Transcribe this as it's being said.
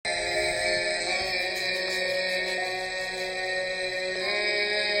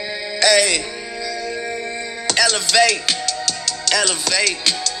Elevate.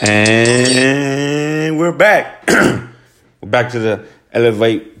 And we're back. We're back to the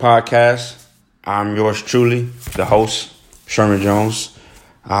Elevate podcast. I'm yours truly, the host, Sherman Jones.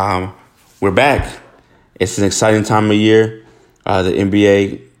 We're back. It's an exciting time of year. The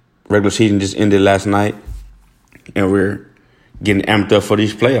NBA regular season just ended last night, and we're getting amped up for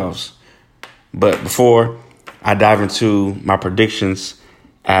these playoffs. But before I dive into my predictions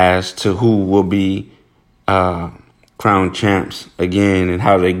as to who will be crowned champs again and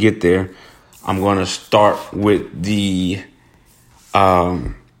how they get there, I'm going to start with the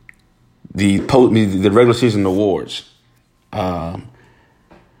regular season awards. I'm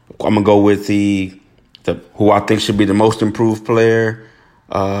gonna go with the who I think should be the most improved player,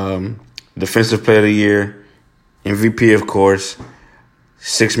 defensive player of the year, MVP of course,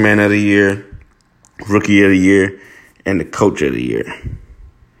 sixth man of the year, rookie of the year, and the coach of the year.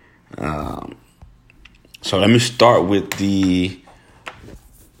 So let me start with the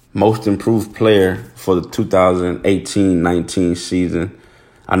most improved player for the 2018-19 season.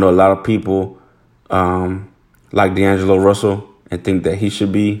 I know a lot of people like D'Angelo Russell and think that he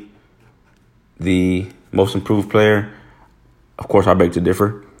should be the most improved player. Of course, I beg to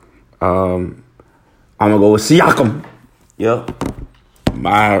differ. I'm going to go with Siakam. Yep.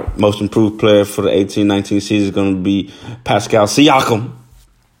 My most improved player for the 18-19 season is going to be Pascal Siakam.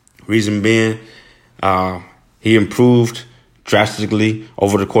 Reason being, he improved drastically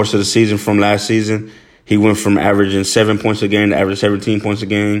over the course of the season from last season. He went from averaging 7 points a game to averaging 17 points a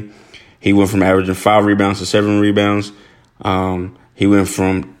game. He went from averaging 5 rebounds to 7 rebounds. He went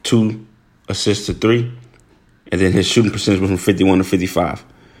from 2 assists to 3. And then his shooting percentage went from 51 to 55.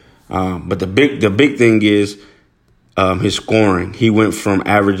 But the big thing is his scoring. He went from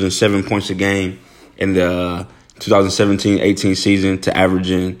averaging 7 points a game in the 2017-18 season to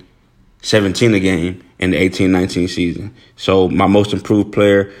averaging 17 a game in the 18-19 season. So my most improved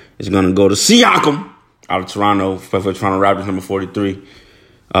player is going to go to Siakam out of Toronto, for Toronto Raptors, number 43.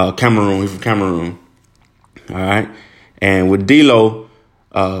 Cameroon, he's from Cameroon. All right. And with D'Lo,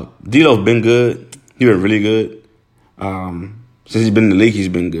 D'Lo's been good. He's been really good. Since he's been in the league, he's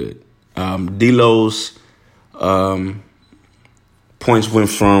been good. D'Lo's points went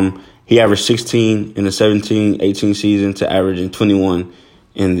from, he averaged 16 in the 17-18 season to averaging 21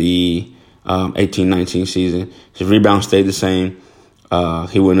 in the 18-19 season. His rebound stayed the same.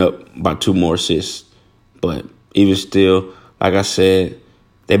 He went up by 2 more assists. But even still, like I said,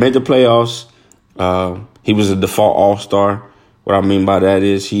 they made the playoffs. He was a default all-star. What I mean by that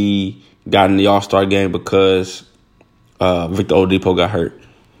is he got in the all-star game because Victor Oladipo got hurt.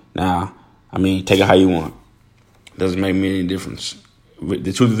 Now, I mean, take it how you want. Doesn't make me any difference.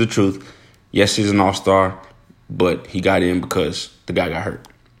 The truth is the truth. Yes, he's an all-star, but he got in because the guy got hurt.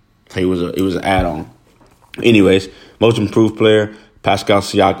 So it was an add-on. Anyways, most improved player, Pascal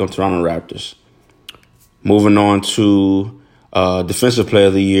Siakam, Toronto Raptors. Moving on to defensive player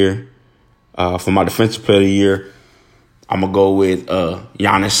of the year. For my defensive player of the year, I'm gonna go with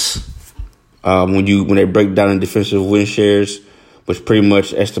Giannis. When they break down the defensive win shares, which pretty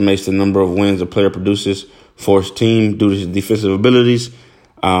much estimates the number of wins a player produces for his team due to his defensive abilities,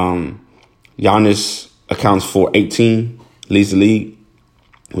 Giannis accounts for 18, leads the league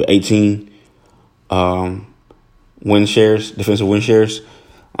with 18 win shares, defensive win shares.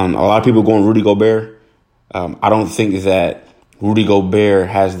 A lot of people going Rudy Gobert. I don't think that Rudy Gobert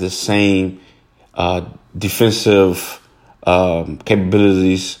has the same defensive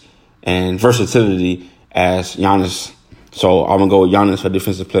capabilities and versatility as Giannis. So I'm going to go with Giannis for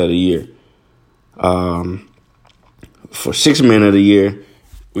Defensive Player of the Year. For Sixth Man of the Year,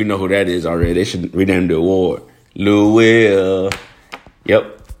 we know who that is already. They should rename the award. Lou Will.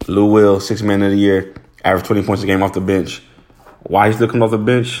 Yep, Lou Will, Sixth Man of the Year. Average 20 points a game off the bench. Why he's still coming off the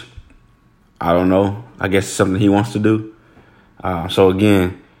bench, I don't know. I guess it's something he wants to do. So,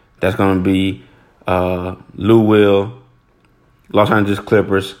 again, that's going to be Lou Will, Los Angeles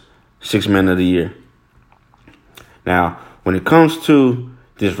Clippers, Sixth Man of the Year. Now, when it comes to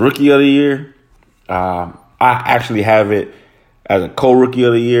this Rookie of the Year, I actually have it as a co-Rookie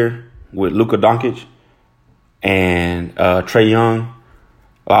of the Year with Luka Doncic and Trae Young.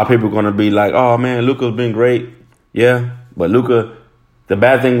 A lot of people are going to be like, oh, man, Luka's been great. Yeah, but Luka, the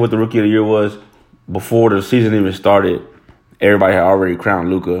bad thing with the Rookie of the Year was before the season even started, everybody had already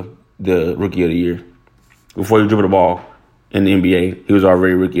crowned Luka the Rookie of the Year. Before he dribbled the ball in the NBA, he was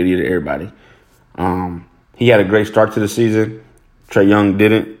already Rookie of the Year to everybody. He had a great start to the season. Trae Young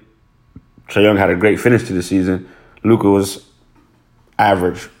didn't. Trae Young had a great finish to the season. Luka was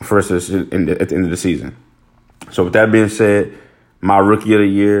average at the end of the season. So with that being said, my Rookie of the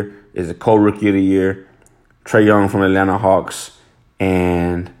Year is a co-Rookie of the Year Trae Young from Atlanta Hawks,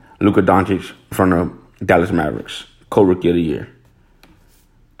 and Luka Doncic from the Dallas Mavericks. Co-Rookie of the Year.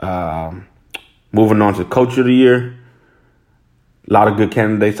 Moving on to Coach of the Year. A lot of good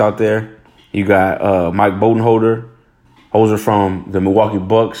candidates out there. You got Mike Budenholzer from the Milwaukee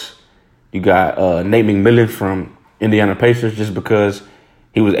Bucks. You got Nate McMillan from Indiana Pacers, just because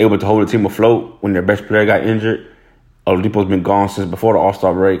he was able to hold the team afloat when their best player got injured. Oladipo's been gone since before the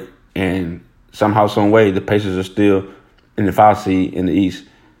All-Star break, and somehow, some way, the Pacers are still in the 5 seed in the East.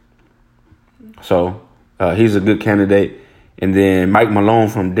 So he's a good candidate. And then Mike Malone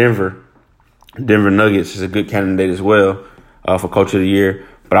from Denver Nuggets is a good candidate as well for Coach of the Year.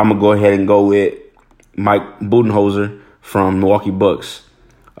 But I'm going to go ahead and go with Mike Budenholzer from Milwaukee Bucks.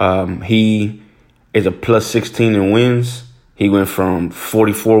 He is a plus 16 in wins. He went from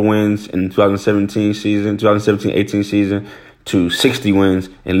 44 wins in 2017-18 season to 60 wins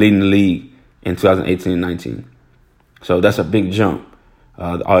and leading the league in 2018-19. So that's a big jump.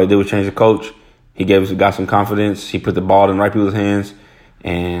 All he did was change the coach. He gave us got some confidence. He put the ball in right people's hands,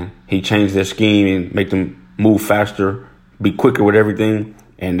 and he changed their scheme and make them move faster, be quicker with everything,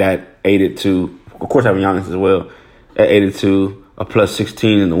 and that aided to, of course, having Giannis as well. That aided to a plus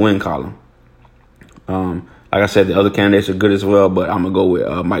 16 in the win column. Like I said, the other candidates are good as well, but I'm gonna go with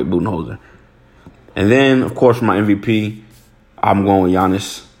Mike Budenholzer. And then, of course, for my MVP, I'm going with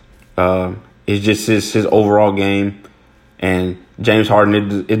Giannis. It's just his overall game, and James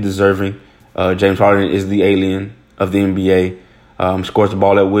Harden is deserving. James Harden is the alien of the NBA. Scores the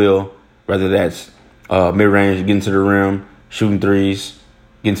ball at will, whether that's mid-range, getting to the rim, shooting threes,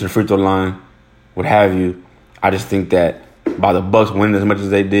 getting to the free throw line, what have you. I just think that by the Bucks winning as much as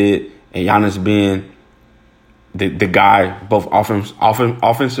they did, and Giannis being the guy both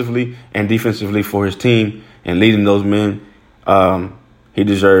offensively and defensively for his team and leading those men, he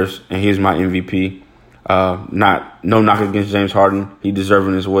deserves, and he's my MVP. No knock against James Harden. He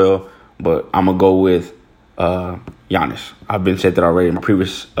deserving as well. But I'm going to go with Giannis. I've been said that already in my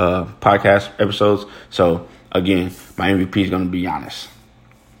previous podcast episodes. So, again, my MVP is going to be Giannis.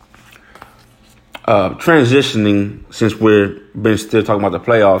 Transitioning, since we've been still talking about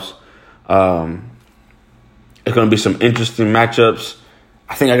the playoffs, it's going to be some interesting matchups.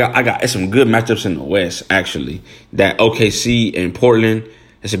 I think I got some good matchups in the West, actually. That OKC and Portland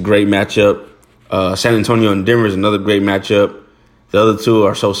is a great matchup. San Antonio and Denver is another great matchup. The other two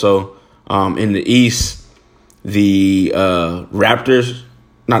are so-so. In the East, the Raptors,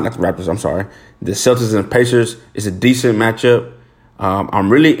 not the Raptors, I'm sorry. The Celtics and Pacers is a decent matchup. I'm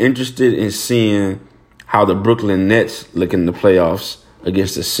really interested in seeing how the Brooklyn Nets look in the playoffs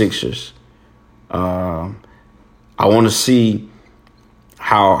against the Sixers. I want to see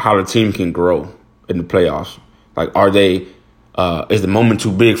how the team can grow in the playoffs. Like, is the moment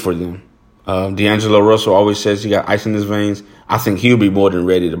too big for them? D'Angelo Russell always says he got ice in his veins. I think he'll be more than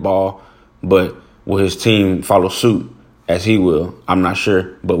ready to ball. But will his team follow suit as he will? I'm not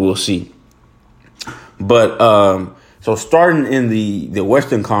sure, but we'll see. But so starting in the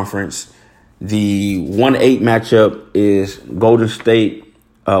Western Conference, the 1-8 matchup is Golden State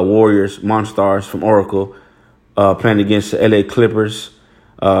Warriors, Monstars from Oracle, playing against the LA Clippers.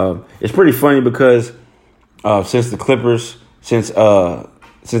 It's pretty funny because since the Clippers, since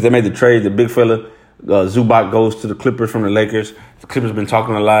they made the trade, the big fella Zubac goes to the Clippers from the Lakers. The Clippers have been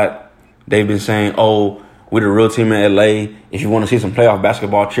talking a lot. They've been saying, "Oh, we're the real team in LA. If you want to see some playoff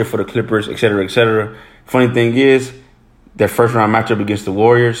basketball, cheer for the Clippers, et cetera, et cetera." Funny thing is, their first round matchup against the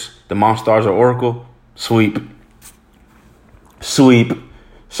Warriors, the Monstars or Oracle, sweep. So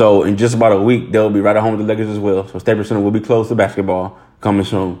in just about a week, they'll be right at home with the Lakers as well. So Staples Center will be closed to basketball coming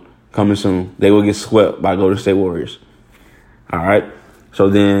soon. They will get swept by Golden State Warriors. All right. So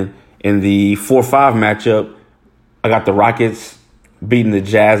then in the 4-5 matchup, I got the Rockets beating the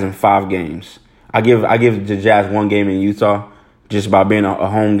Jazz in 5 games. I give the Jazz 1 game in Utah just by being a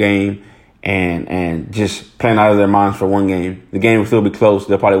home game and just playing out of their minds for 1 game. The game will still be close.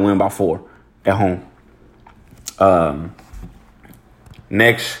 They'll probably win by 4 at home.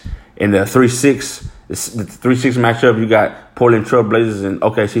 Next, in the 3-6 matchup, you got Portland Trail Blazers and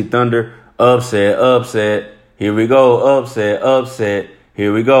OKC Thunder. Upset. Here we go. Upset.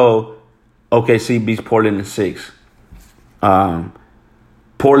 Here we go. OKC beats Portland in 6.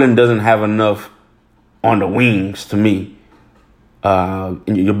 Portland doesn't have enough on the wings to me.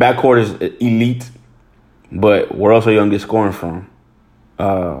 Your backcourt is elite, but where else are you going to get scoring from?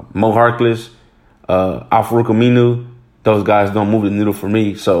 Mo Harkless, Al-Farouq Aminu, those guys don't move the needle for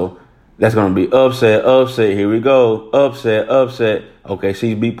me. So that's going to be upset. Here we go. Upset.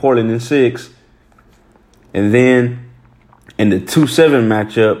 OKC beat Portland in 6. And then in the 2-7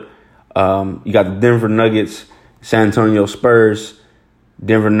 matchup, You got the Denver Nuggets, San Antonio Spurs.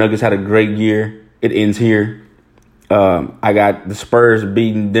 Denver Nuggets had a great year. It ends here. I got the Spurs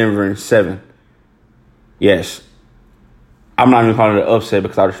beating Denver in 7. Yes. I'm not even calling it an upset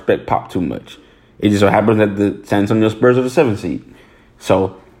because I respect Pop too much. It just so happens that the San Antonio Spurs are the 7th seed.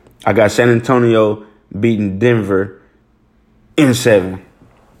 So I got San Antonio beating Denver in 7.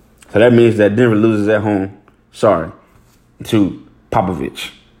 So that means that Denver loses at home. Sorry. To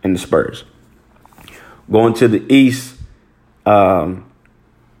Popovich and the Spurs. Going to the East, the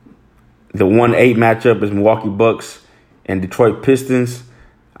 1-8 matchup is Milwaukee Bucks and Detroit Pistons.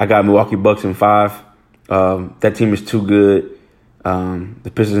 I got Milwaukee Bucks in 5. That team is too good.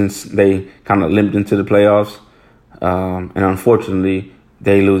 The Pistons, they kind of limped into the playoffs. And unfortunately,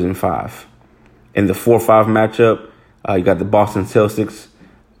 they lose in 5. In the 4-5 matchup, you got the Boston Celtics,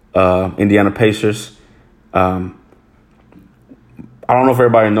 Indiana Pacers. I don't know if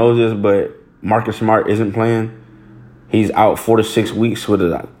everybody knows this, but Marcus Smart isn't playing. He's out 4 to 6 weeks with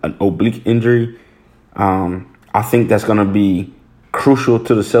an oblique injury. I think that's going to be crucial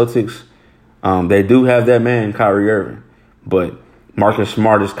to the Celtics. They do have that man, Kyrie Irving, but Marcus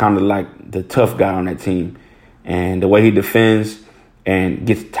Smart is kind of like the tough guy on that team. And the way he defends and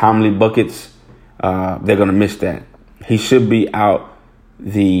gets timely buckets, they're going to miss that. He should be out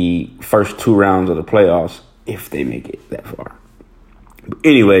the first 2 rounds of the playoffs if they make it that far. But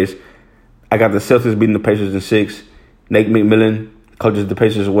anyways, I got the Celtics beating the Pacers in 6. Nate McMillan coaches the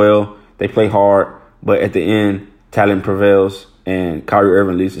Pacers well. They play hard, but at the end, talent prevails, and Kyrie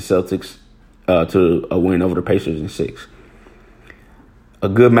Irving leads the Celtics to a win over the Pacers in 6. A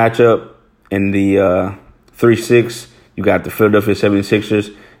good matchup in the 3-6, you got the Philadelphia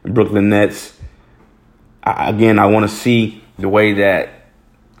 76ers and Brooklyn Nets. I want to see the way that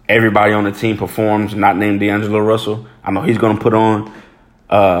everybody on the team performs, not named D'Angelo Russell. I know he's going to put on.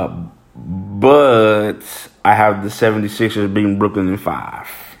 But I have the 76ers beating Brooklyn in 5.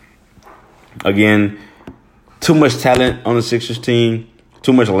 Again, too much talent on the Sixers team,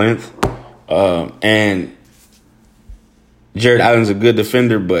 too much length. And Jared Allen's a good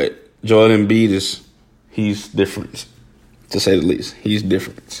defender, but Joel Embiid he's different, to say the least. He's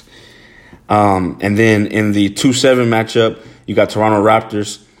different. And then in the 2-7 matchup, you got Toronto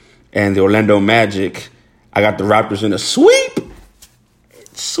Raptors and the Orlando Magic. I got the Raptors in a sweep.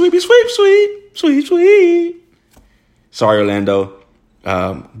 Sweepy, sweep, sweep, sweep, sweep. Sorry, Orlando.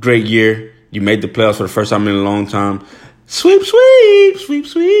 Great year. You made the playoffs for the first time in a long time. Sweep, sweep, sweep,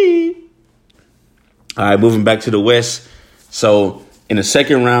 sweep. All right, moving back to the West. So in the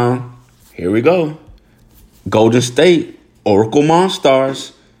second round, here we go. Golden State, Oracle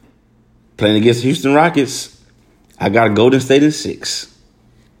Monstars, playing against the Houston Rockets. I got Golden State in 6.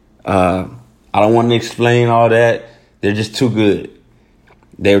 I don't want to explain all that. They're just too good.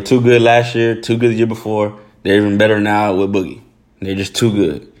 They were too good last year, too good the year before. They're even better now with Boogie. They're just too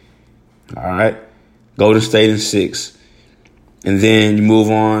good. All right. Golden State in 6. And then you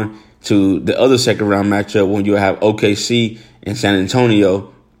move on to the other second round matchup when you have OKC and San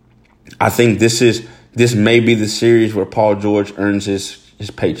Antonio. I think this may be the series where Paul George earns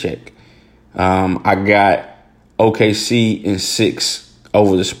his paycheck. I got OKC in 6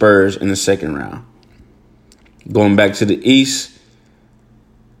 over the Spurs in the second round. Going back to the East,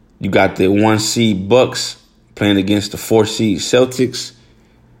 you got the 1 seed Bucks playing against the 4 seed Celtics.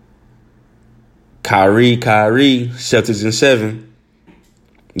 Kyrie, Celtics in 7.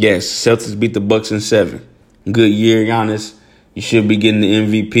 Yes, Celtics beat the Bucks in 7. Good year, Giannis. You should be getting the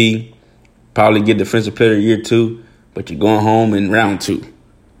MVP. Probably get Defensive Player of the Year too, but you're going home in round 2.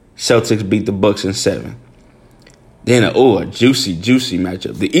 Celtics beat the Bucks in 7. Then a juicy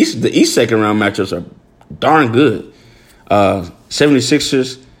matchup. The East second round matchups are darn good.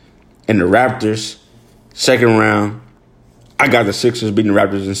 76ers and the Raptors, second round. I got the Sixers beating the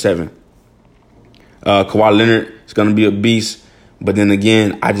Raptors in 7. Kawhi Leonard is going to be a beast. But then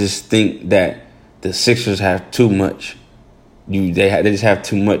again, I just think that the Sixers have too much. They just have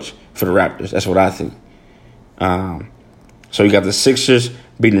too much for the Raptors. That's what I think. So you got the Sixers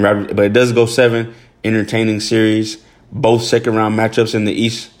beating the Raptors. But it does go 7. Entertaining series. Both second round matchups in the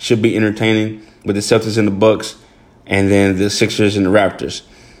East should be entertaining with the Celtics and the Bucks. And then the Sixers and the Raptors.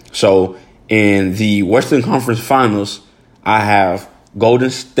 So in the Western Conference Finals, I have Golden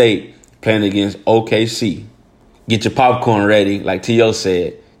State playing against OKC. Get your popcorn ready. Like T.O.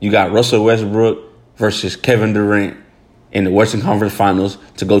 said, you got Russell Westbrook versus Kevin Durant in the Western Conference Finals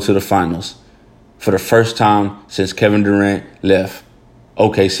to go to the finals for the first time since Kevin Durant left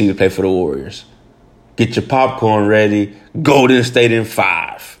OKC to play for the Warriors. Get your popcorn ready. Golden State in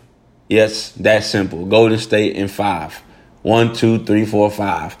 5. Yes, that's simple. Golden State in 5. 1, 2, 3, 4,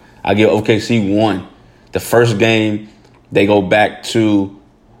 5. I give OKC 1. The first game, they go back to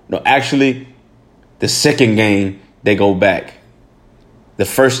the second game, they go back. The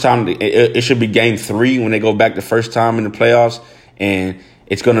first time, it should be game 3 when they go back the first time in the playoffs, and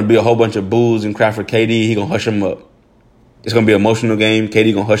it's going to be a whole bunch of boos and crap for KD. He going to hush him up. It's going to be an emotional game.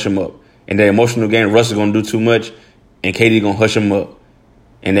 KD going to hush him up. And the emotional game, Russ is going to do too much, and KD going to hush him up.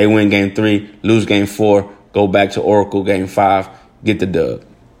 And they win game 3, lose game 4, go back to Oracle game 5, get the dub.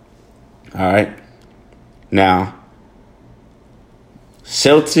 All right? Now,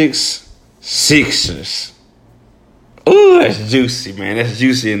 Celtics, Sixers. Ooh, that's juicy, man. That's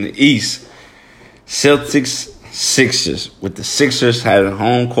juicy in the East. Celtics, Sixers. With the Sixers having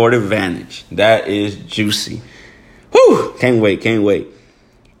home court advantage. That is juicy. Whew. Can't wait.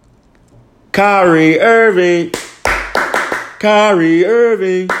 Kyrie Irving.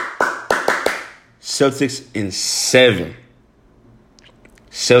 Celtics in 7.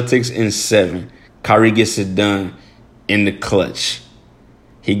 Kyrie gets it done in the clutch.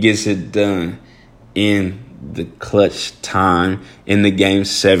 He gets it done in the clutch time in the game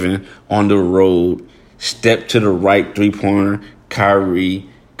 7 on the road. Step to the right 3-pointer. Kyrie.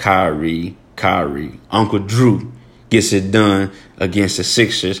 Uncle Drew gets it done against the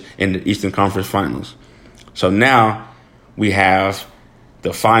Sixers in the Eastern Conference Finals. So now we have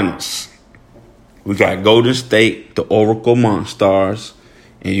the finals. We got Golden State, the Oracle Monstars,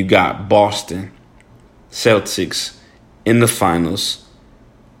 and you got Boston Celtics in the finals.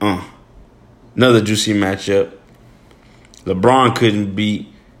 Another juicy matchup. LeBron couldn't beat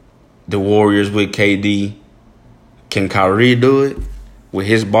the Warriors with KD. Can Kyrie do it with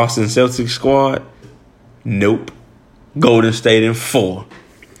his Boston Celtics squad? Nope. Golden State in 4.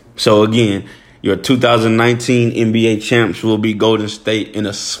 So again, your 2019 NBA champs will be Golden State in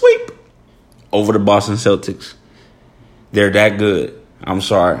a sweep over the Boston Celtics. They're that good. I'm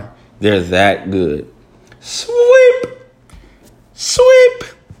sorry. They're that good. Sweep.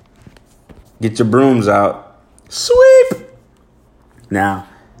 Get your brooms out. Sweep. Now,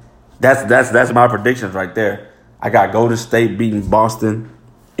 that's my predictions right there. I got Golden State beating Boston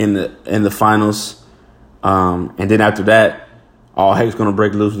in the finals. And then after that, all heck's gonna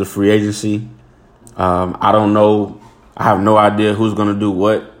break loose with the free agency. I don't know. I have no idea who's gonna do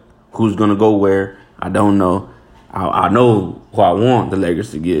what, who's gonna go where. I don't know. I know who I want the Lakers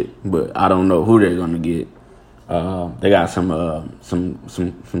to get, but I don't know who they're gonna get. They got some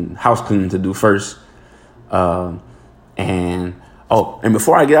house cleaning to do first. And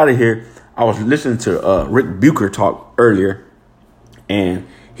before I get out of here, I was listening to Rick Bucher talk earlier, and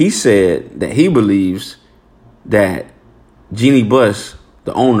he said that he believes that Jeannie Buss,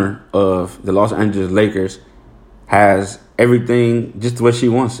 the owner of the Los Angeles Lakers, has everything just the way she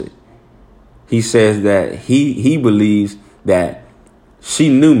wants it. He says that he believes that she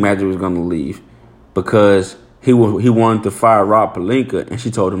knew Magic was going to leave because he wanted to fire Rob Pelinka, and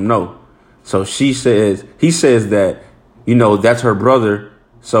she told him no. So he says that, that's her brother,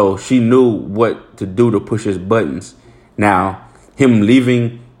 so she knew what to do to push his buttons. Now, him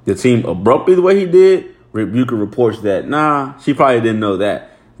leaving the team abruptly the way he did, Rick Bucher reports that, she probably didn't know that,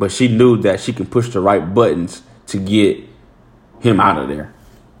 but she knew that she can push the right buttons to get him out of there.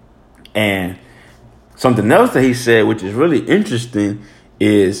 And something else that he said, which is really interesting,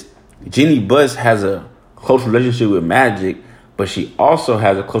 is Jeannie Buss has a close relationship with Magic, but she also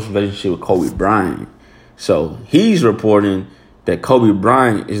has a close relationship with Kobe Bryant. So he's reporting that Kobe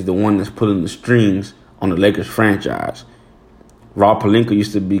Bryant is the one that's pulling the strings on the Lakers franchise. Rob Pelinka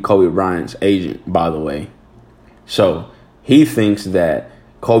used to be Kobe Bryant's agent, by the way. So he thinks that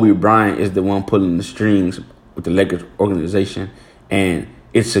Kobe Bryant is the one pulling the strings with the Lakers organization, and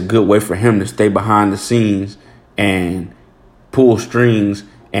it's a good way for him to stay behind the scenes and pull strings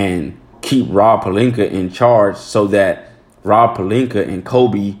and keep Rob Pelinka in charge so that Rob Pelinka and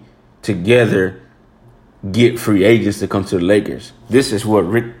Kobe together get free agents to come to the Lakers. This is what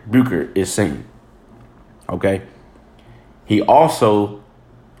Rick Bucher is saying. Okay? He also,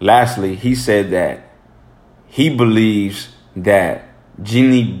 lastly, he said that he believes that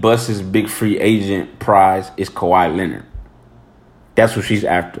Jeannie Buss's big free agent prize is Kawhi Leonard. That's what she's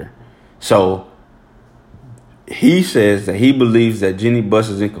after. So he says that he believes that Jeannie Buss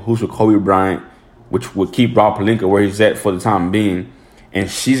is in cahoots with Kobe Bryant, which would keep Rob Pelinka where he's at for the time being. And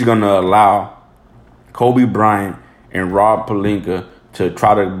she's going to allow Kobe Bryant and Rob Pelinka to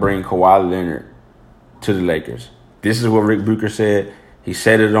try to bring Kawhi Leonard to the Lakers. This is what Rick Bucher said. He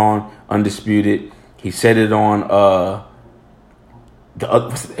said it on Undisputed. He said it on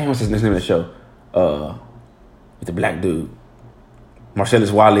what's his name of the show? With the black dude.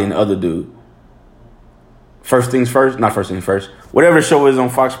 Marcellus Wiley and the other dude. First Things First, not First Things First. Whatever show is on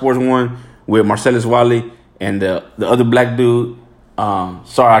Fox Sports 1 with Marcellus Wiley and the other black dude.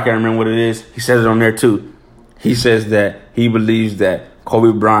 Sorry, I can't remember what it is. He says it on there too. He says that he believes that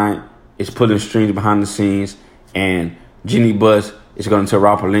Kobe Bryant is pulling strings behind the scenes and Jeannie Buss is going to tell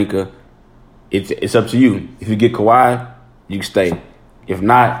Rob Pelinka, it's up to you. If you get Kawhi, you can stay. If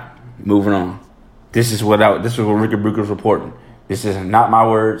not, moving on. This is what Ricky Bruker's reporting. This is not my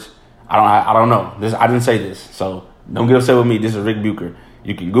words. I don't know. I didn't say this, so don't get upset with me. This is Rick Bucher.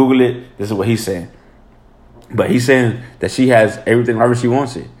 You can Google it. This is what he's saying. But he's saying that she has everything however she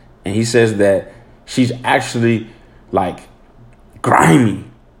wants it, and he says that she's actually like grimy.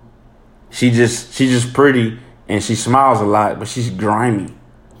 She's just pretty and she smiles a lot, but she's grimy.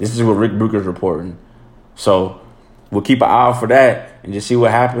 This is what Rick Bucher's reporting. So we'll keep an eye out for that and just see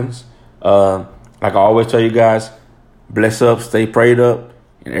what happens. Like I always tell you guys, bless up, stay prayed up.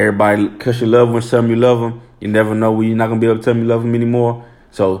 And everybody, kiss your loved ones, tell them you love them. You never know when you're not going to be able to tell them you love them anymore.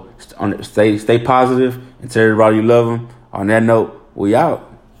 So stay positive and tell everybody you love them. On that note, we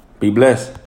out. Be blessed.